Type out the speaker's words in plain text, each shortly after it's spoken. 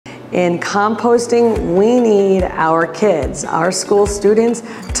In composting, we need our kids, our school students,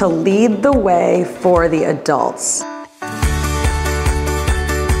 to lead the way for the adults.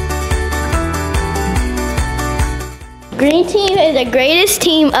 Green team is the greatest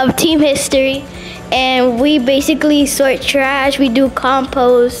team of team history, and we basically sort trash, we do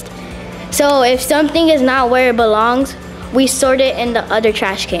compost. So if something is not where it belongs, we sort it in the other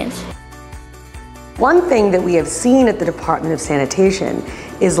trash cans. One thing that we have seen at the Department of Sanitation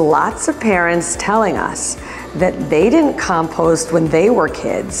is lots of parents telling us that they didn't compost when they were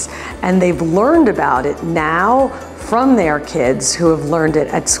kids, and they've learned about it now from their kids who have learned it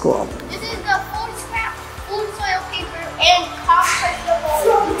at school. This is the food scrap, food soil paper, and compostable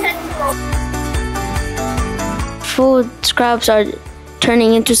utensils. Food scraps are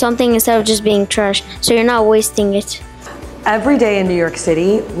turning into something instead of just being trash, so you're not wasting it. Every day in New York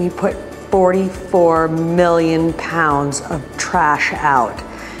City, we put 44 million pounds of trash out.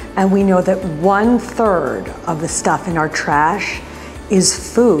 And we know that 1/3 of the stuff in our trash is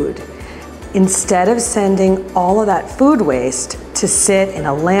food. Instead of sending all of that food waste to sit in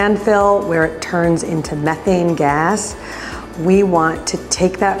a landfill where it turns into methane gas, we want to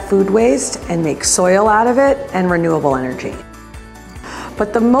take that food waste and make soil out of it and renewable energy.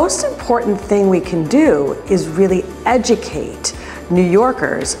 But the most important thing we can do is really educate New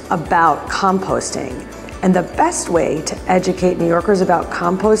Yorkers about composting. And the best way to educate New Yorkers about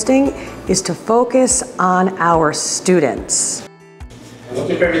composting is to focus on our students. What's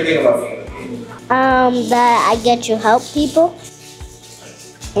your favorite thing about me? That I get to help people,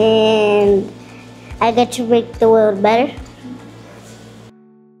 and I get to make the world better.